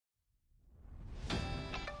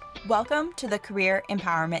Welcome to the Career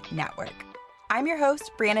Empowerment Network. I'm your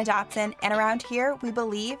host, Brianna Dotson, and around here, we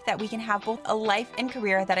believe that we can have both a life and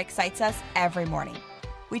career that excites us every morning.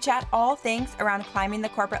 We chat all things around climbing the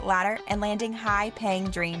corporate ladder and landing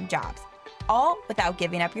high-paying dream jobs, all without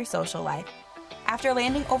giving up your social life. After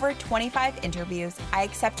landing over 25 interviews, I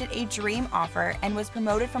accepted a dream offer and was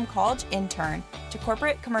promoted from college intern to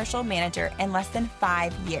corporate commercial manager in less than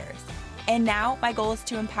 5 years. And now my goal is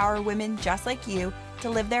to empower women just like you to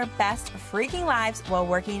live their best freaking lives while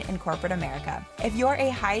working in corporate America. If you're a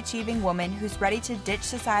high-achieving woman who's ready to ditch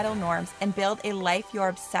societal norms and build a life you're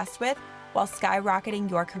obsessed with while skyrocketing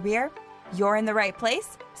your career, you're in the right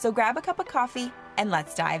place. So grab a cup of coffee and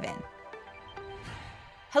let's dive in.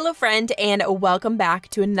 Hello, friend, and welcome back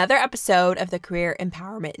to another episode of the Career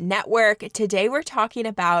Empowerment Network. Today, we're talking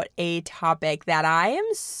about a topic that I am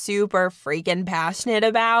super freaking passionate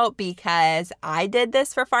about because I did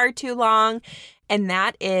this for far too long, and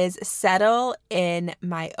that is settle in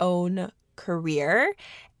my own career.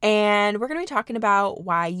 And we're going to be talking about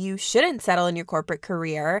why you shouldn't settle in your corporate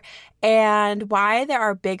career and why there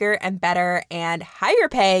are bigger and better and higher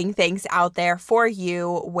paying things out there for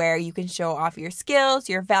you where you can show off your skills,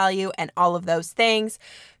 your value, and all of those things.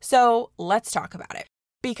 So let's talk about it.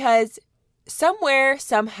 Because somewhere,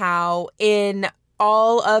 somehow, in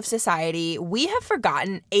all of society, we have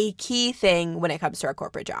forgotten a key thing when it comes to our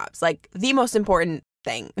corporate jobs, like the most important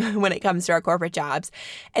thing when it comes to our corporate jobs.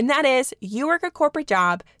 And that is you work a corporate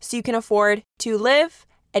job so you can afford to live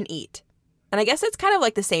and eat. And I guess it's kind of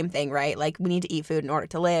like the same thing, right? Like we need to eat food in order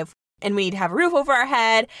to live and we need to have a roof over our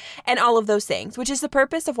head and all of those things, which is the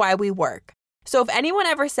purpose of why we work. So if anyone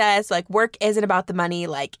ever says like work isn't about the money,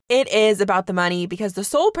 like it is about the money because the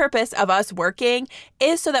sole purpose of us working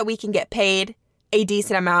is so that we can get paid a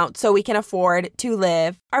decent amount so we can afford to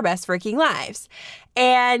live our best freaking lives.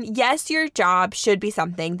 And yes, your job should be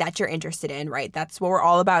something that you're interested in, right? That's what we're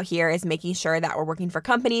all about here is making sure that we're working for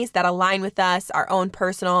companies that align with us, our own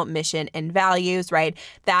personal mission and values, right?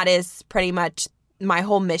 That is pretty much my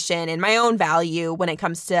whole mission and my own value when it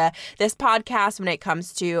comes to this podcast, when it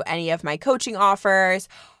comes to any of my coaching offers,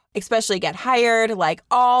 especially Get Hired, like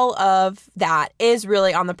all of that is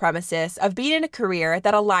really on the premises of being in a career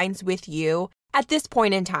that aligns with you at this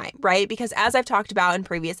point in time, right? Because as I've talked about in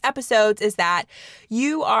previous episodes is that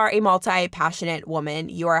you are a multi-passionate woman.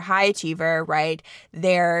 You are a high achiever, right?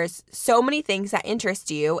 There's so many things that interest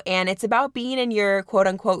you. And it's about being in your quote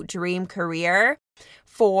unquote dream career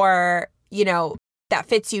for, that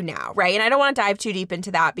fits you now, right? And I don't want to dive too deep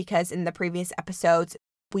into that because in the previous episodes,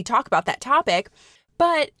 we talk about that topic.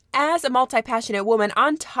 But as a multi-passionate woman,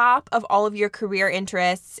 on top of all of your career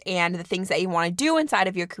interests and the things that you want to do inside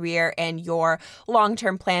of your career and your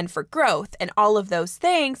long-term plan for growth and all of those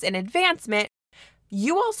things and advancement,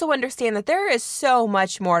 you also understand that there is so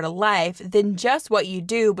much more to life than just what you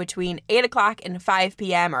do between 8 o'clock and 5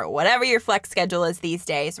 p.m. or whatever your flex schedule is these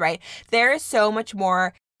days, right? There is so much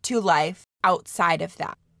more to life outside of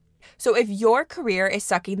that. So if your career is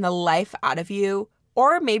sucking the life out of you,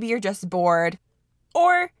 or maybe you're just bored,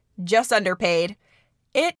 or just underpaid,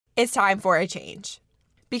 it is time for a change.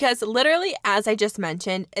 Because literally, as I just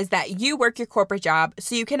mentioned, is that you work your corporate job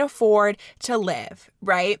so you can afford to live,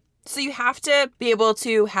 right? So you have to be able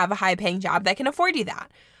to have a high-paying job that can afford you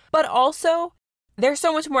that. But also, there's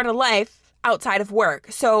so much more to life outside of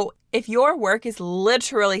work. So if your work is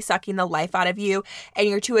literally sucking the life out of you and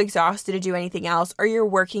you're too exhausted to do anything else, or you're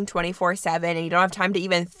working 24/7 and you don't have time to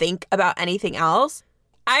even think about anything else,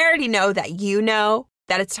 I already know that you know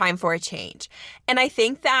that it's time for a change. And I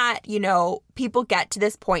think that, people get to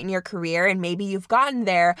this point in your career and maybe you've gotten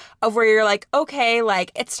there of where you're like, okay,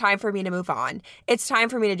 like it's time for me to move on. It's time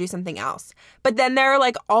for me to do something else. But then there are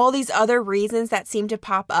like all these other reasons that seem to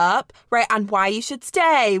pop up, right? On why you should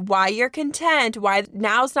stay, why you're content, why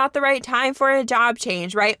now's not the right time for a job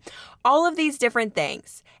change, right? All of these different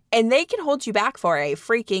things. And they can hold you back for a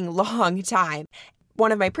freaking long time.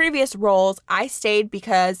 One of my previous roles, I stayed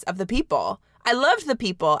because of the people. I loved the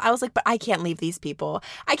people. I was like, but I can't leave these people.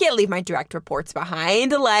 I can't leave my direct reports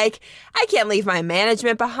behind. Like, I can't leave my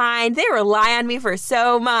management behind. They rely on me for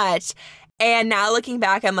so much. And now looking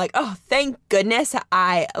back, I'm like, oh, thank goodness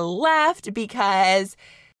I left because,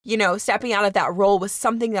 stepping out of that role was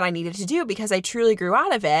something that I needed to do because I truly grew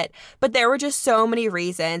out of it. But there were just so many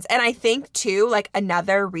reasons. And I think, too, like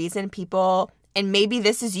another reason people, and maybe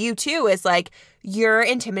this is you too, is like you're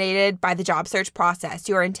intimidated by the job search process.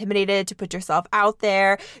 You're intimidated to put yourself out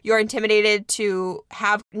there. You're intimidated to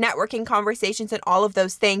have networking conversations and all of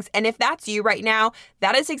those things. And if that's you right now,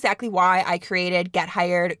 that is exactly why I created Get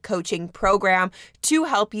Hired coaching program to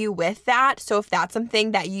help you with that. So if that's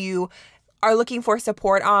something that you are looking for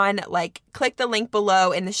support on, like click the link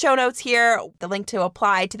below in the show notes here, the link to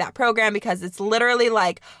apply to that program, because it's literally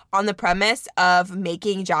like on the premise of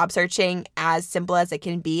making job searching as simple as it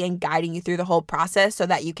can be and guiding you through the whole process so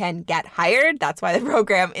that you can get hired. That's why the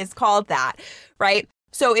program is called that, right?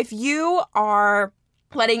 So if you are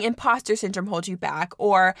letting imposter syndrome hold you back,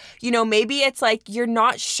 or, maybe it's like you're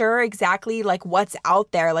not sure exactly like what's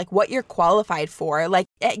out there, like what you're qualified for, like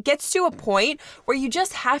it gets to a point where you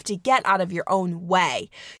just have to get out of your own way.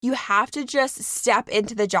 You have to just step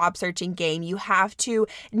into the job searching game. You have to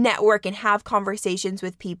network and have conversations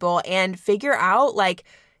with people and figure out, like,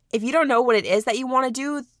 if you don't know what it is that you want to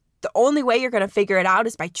do, the only way you're going to figure it out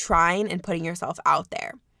is by trying and putting yourself out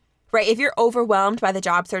there. Right? If you're overwhelmed by the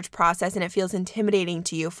job search process and it feels intimidating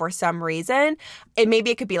to you for some reason, and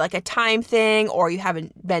maybe it could be like a time thing, or you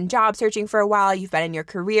haven't been job searching for a while, you've been in your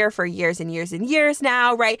career for years and years and years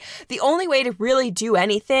now, right? The only way to really do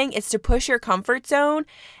anything is to push your comfort zone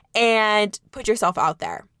and put yourself out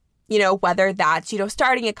there. Whether that's,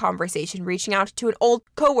 starting a conversation, reaching out to an old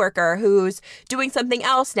coworker who's doing something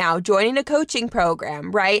else now, joining a coaching program,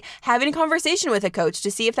 right? Having a conversation with a coach to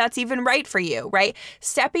see if that's even right for you, right?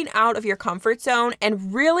 Stepping out of your comfort zone.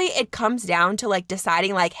 And really it comes down to like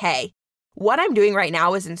deciding like, hey, what I'm doing right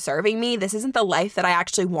now isn't serving me. This isn't the life that I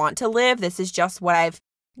actually want to live. This is just what I've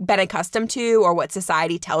been accustomed to or what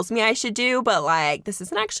society tells me I should do. But like, this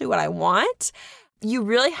isn't actually what I want. You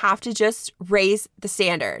really have to just raise the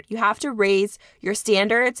standard. You have to raise your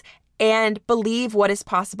standards and believe what is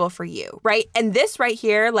possible for you, right? And this right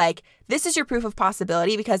here, like, this is your proof of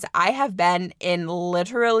possibility, because I have been in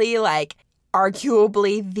literally like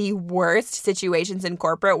arguably the worst situations in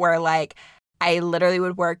corporate where like I literally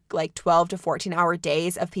would work like 12 to 14-hour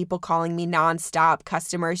days of people calling me nonstop,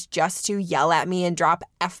 customers just to yell at me and drop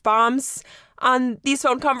F-bombs on these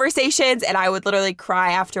phone conversations. And I would literally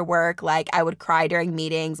cry after work. Like I would cry during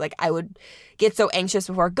meetings. Like I would get so anxious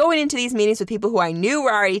before going into these meetings with people who I knew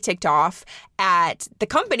were already ticked off at the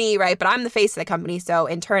company, right? But I'm the face of the company. So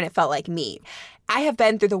in turn, it felt like me. I have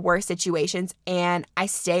been through the worst situations, and I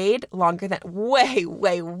stayed longer than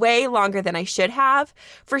way longer than I should have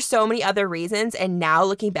for so many other reasons. And now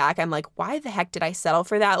looking back, I'm like, why the heck did I settle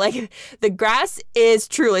for that? Like the grass is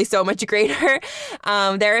truly so much greener.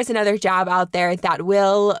 There is another job out there that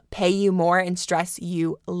will pay you more and stress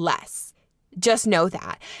you less. Just know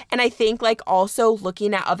that. And I think like also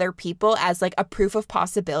looking at other people as like a proof of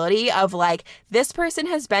possibility of like, this person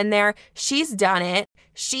has been there, she's done it,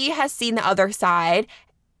 she has seen the other side.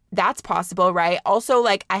 That's possible, right? Also,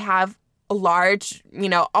 like I have a large,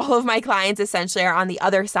 all of my clients essentially are on the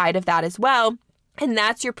other side of that as well. And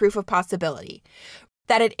that's your proof of possibility.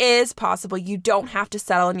 That it is possible. You don't have to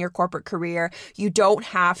settle in your corporate career. You don't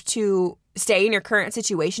have to stay in your current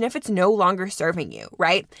situation if it's no longer serving you,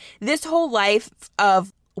 right? This whole life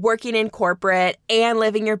of working in corporate and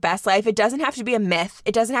living your best life, it doesn't have to be a myth.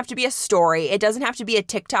 It doesn't have to be a story. It doesn't have to be a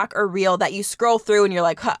TikTok or reel that you scroll through and you're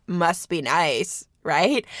like, must be nice,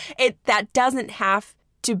 right? That doesn't have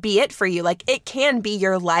to be it for you. Like it can be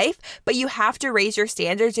your life, but you have to raise your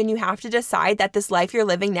standards and you have to decide that this life you're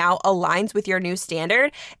living now aligns with your new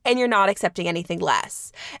standard and you're not accepting anything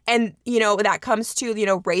less. And, that comes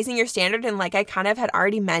to, raising your standard. And like I kind of had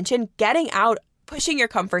already mentioned, getting out, pushing your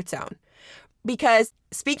comfort zone. Because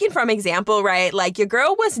speaking from example, right, like your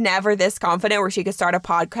girl was never this confident where she could start a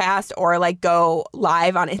podcast or like go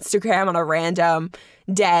live on Instagram on a random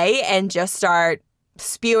day and just start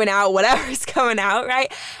spewing out whatever's coming out,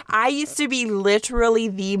 right? I used to be literally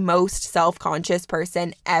the most self-conscious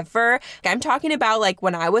person ever. I'm talking about like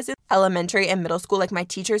when I was in elementary and middle school, like my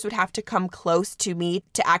teachers would have to come close to me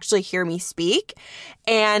to actually hear me speak.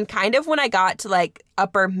 And kind of when I got to like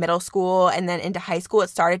upper middle school and then into high school, it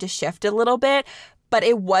started to shift a little bit. But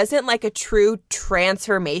it wasn't like a true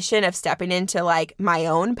transformation of stepping into like my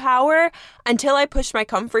own power until I pushed my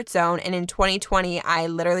comfort zone. And in 2020, I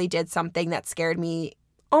literally did something that scared me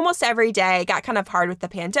almost every day. It got kind of hard with the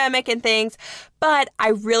pandemic and things, but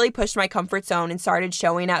I really pushed my comfort zone and started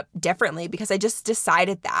showing up differently because I just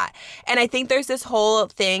decided that. And I think there's this whole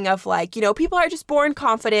thing of like, people are just born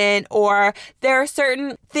confident, or there are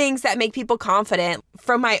certain things that make people confident.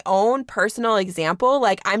 From my own personal example,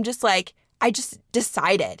 like I just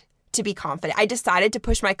decided to be confident. I decided to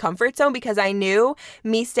push my comfort zone because I knew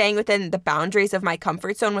me staying within the boundaries of my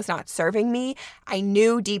comfort zone was not serving me. I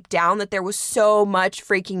knew deep down that there was so much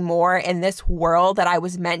freaking more in this world that I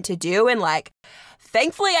was meant to do. And like,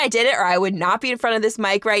 thankfully I did it, or I would not be in front of this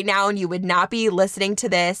mic right now and you would not be listening to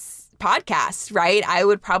this podcast, right? I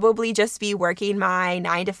would probably just be working my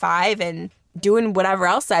 9 to 5 and doing whatever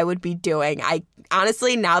else I would be doing. I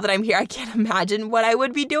honestly, now that I'm here, I can't imagine what I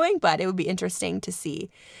would be doing, but it would be interesting to see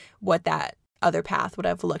what that other path would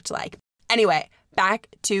have looked like. Anyway, back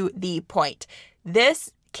to the point.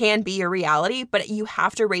 This can be your reality, but you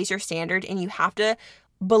have to raise your standard and you have to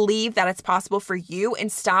believe that it's possible for you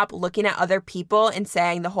and stop looking at other people and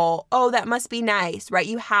saying the whole, oh, that must be nice, right?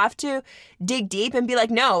 You have to dig deep and be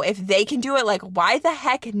like, no, if they can do it, like, why the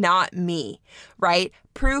heck not me, right?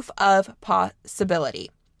 Proof of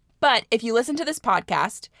possibility. But if you listen to this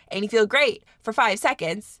podcast and you feel great for 5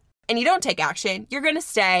 seconds and you don't take action, you're going to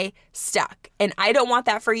stay stuck. And I don't want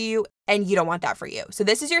that for you and you don't want that for you. So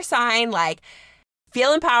this is your sign, like,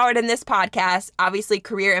 feel empowered in this podcast, obviously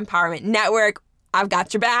Career Empowerment Network, I've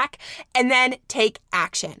got your back, and then take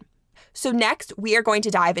action. So next, we are going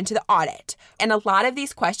to dive into the audit. And a lot of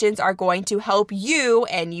these questions are going to help you,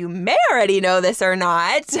 and you may already know this or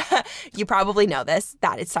not. You probably know this,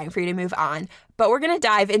 that it's time for you to move on. But we're going to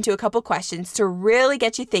dive into a couple questions to really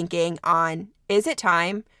get you thinking on, is it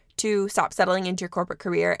time to stop settling into your corporate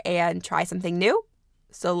career and try something new?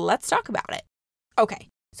 So let's talk about it. Okay,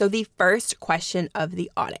 so the first question of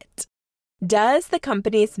the audit. Does the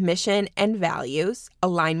company's mission and values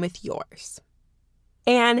align with yours?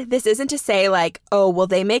 And this isn't to say like, oh, well,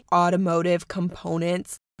 they make automotive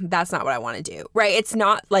components. That's not what I want to do, right? It's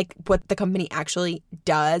not like what the company actually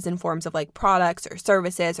does in forms of like products or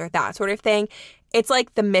services or that sort of thing. It's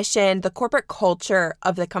like the mission, the corporate culture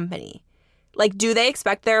of the company. Like, do they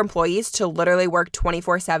expect their employees to literally work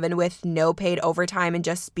 24/7 with no paid overtime and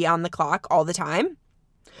just be on the clock all the time?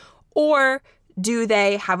 Or do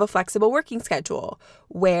they have a flexible working schedule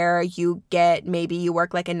where maybe you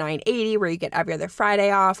work like a 980 where you get every other Friday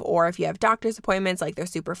off, or if you have doctor's appointments, like they're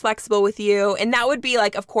super flexible with you. And that would be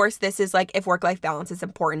like, of course, this is like if work-life balance is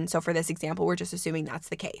important. So for this example, we're just assuming that's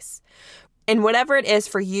the case. And whatever it is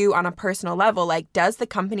for you on a personal level, like, does the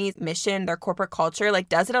company's mission, their corporate culture, like,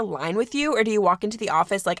 does it align with you? Or do you walk into the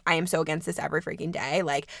office like, I am so against this every freaking day?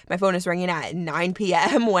 Like, my phone is ringing at 9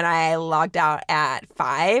 p.m. when I logged out at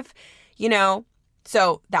 5,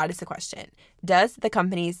 So that is the question. Does the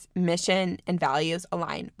company's mission and values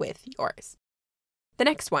align with yours? The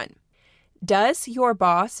next one, does your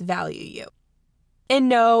boss value you? And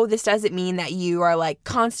no, this doesn't mean that you are like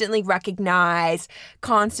constantly recognized,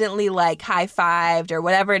 constantly like high-fived or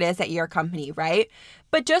whatever it is at your company, right?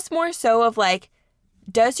 But just more so of like,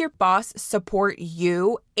 does your boss support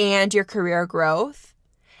you and your career growth?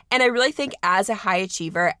 And I really think as a high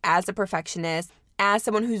achiever, as a perfectionist, as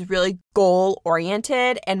someone who's really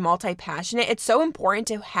goal-oriented and multi-passionate, it's so important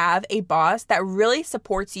to have a boss that really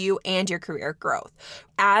supports you and your career growth.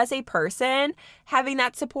 As a person, having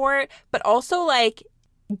that support, but also like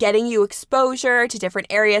getting you exposure to different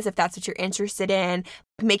areas if that's what you're interested in,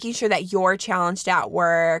 making sure that you're challenged at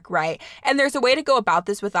work, right? And there's a way to go about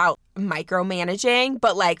this without micromanaging,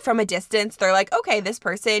 but like from a distance, they're like, okay, this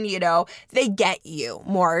person, they get you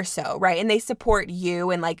more so, right? And they support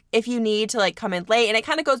you. And like, if you need to like come in late, and it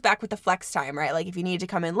kind of goes back with the flex time, right? Like if you need to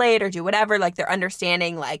come in late or do whatever, like they're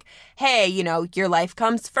understanding like, hey, your life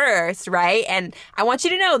comes first, right? And I want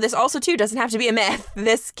you to know this also too doesn't have to be a myth.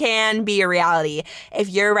 This can be a reality. If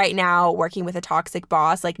you're right now working with a toxic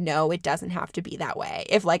boss, like, no, it doesn't have to be that way.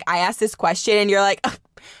 If like I ask this question and you're like, oh,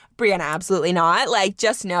 Brianna, absolutely not. Like,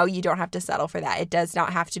 just know you don't have to settle for that. It does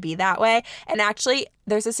not have to be that way. And actually,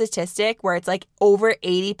 there's a statistic where it's like over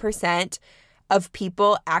 80% of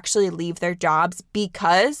people actually leave their jobs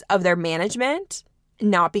because of their management,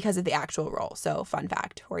 not because of the actual role. So fun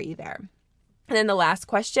fact for you there. And then the last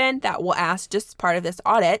question that we'll ask just as part of this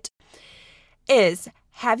audit is,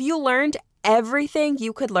 have you learned everything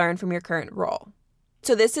you could learn from your current role?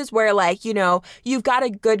 So this is where like, you've got a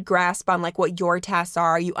good grasp on like what your tasks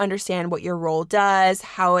are. You understand what your role does,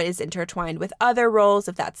 how it is intertwined with other roles,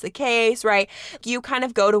 if that's the case, right? You kind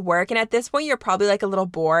of go to work and at this point, you're probably like a little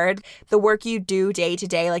bored. The work you do day to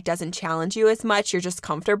day like doesn't challenge you as much. You're just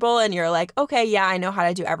comfortable and you're like, okay, yeah, I know how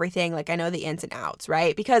to do everything. Like I know the ins and outs,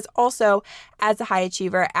 right? Because also as a high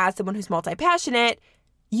achiever, as someone who's multi-passionate,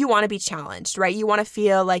 you want to be challenged, right? You want to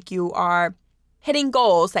feel like you are hitting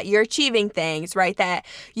goals, that you're achieving things, right? That,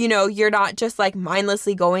 you're not just like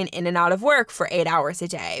mindlessly going in and out of work for 8 hours a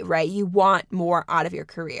day, right? You want more out of your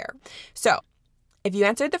career. So if you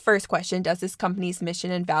answered the first question, does this company's mission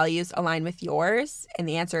and values align with yours? And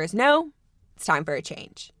the answer is no, it's time for a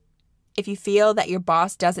change. If you feel that your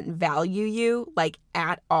boss doesn't value you like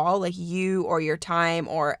at all, like you or your time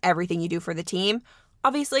or everything you do for the team,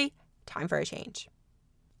 obviously time for a change.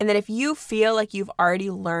 And then if you feel like you've already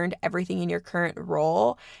learned everything in your current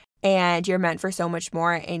role and you're meant for so much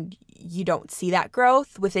more and you don't see that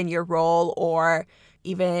growth within your role or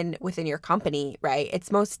even within your company, right?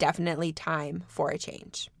 It's most definitely time for a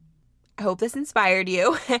change. I hope this inspired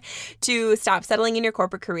you to stop settling in your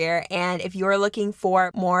corporate career. And if you're looking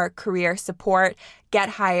for more career support, Get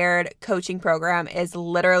Hired coaching program is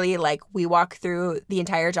literally like we walk through the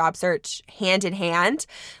entire job search hand in hand.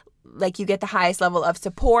 Like you get the highest level of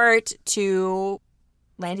support to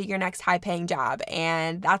landing your next high-paying job.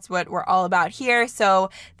 And that's what we're all about here.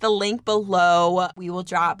 So the link below we will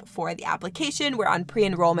drop for the application. We're on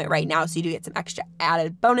pre-enrollment right now, so you do get some extra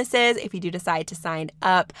added bonuses if you do decide to sign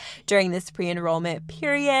up during this pre-enrollment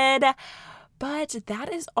period. But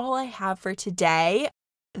that is all I have for today.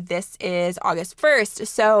 This is August 1st,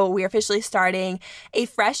 so we're officially starting a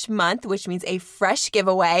fresh month, which means a fresh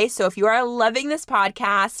giveaway. So if you are loving this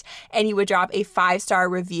podcast and you would drop a 5-star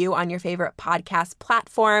review on your favorite podcast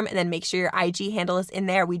platform and then make sure your IG handle is in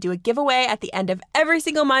there, we do a giveaway at the end of every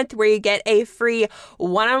single month where you get a free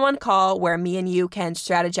one-on-one call where me and you can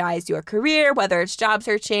strategize your career, whether it's job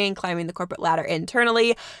searching, climbing the corporate ladder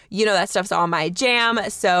internally. You know that stuff's all my jam,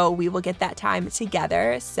 so we will get that time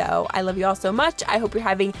together. So I love you all so much. I hope you're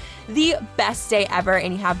having the best day ever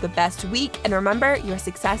and you have the best week. And remember, your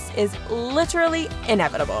success is literally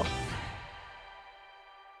inevitable.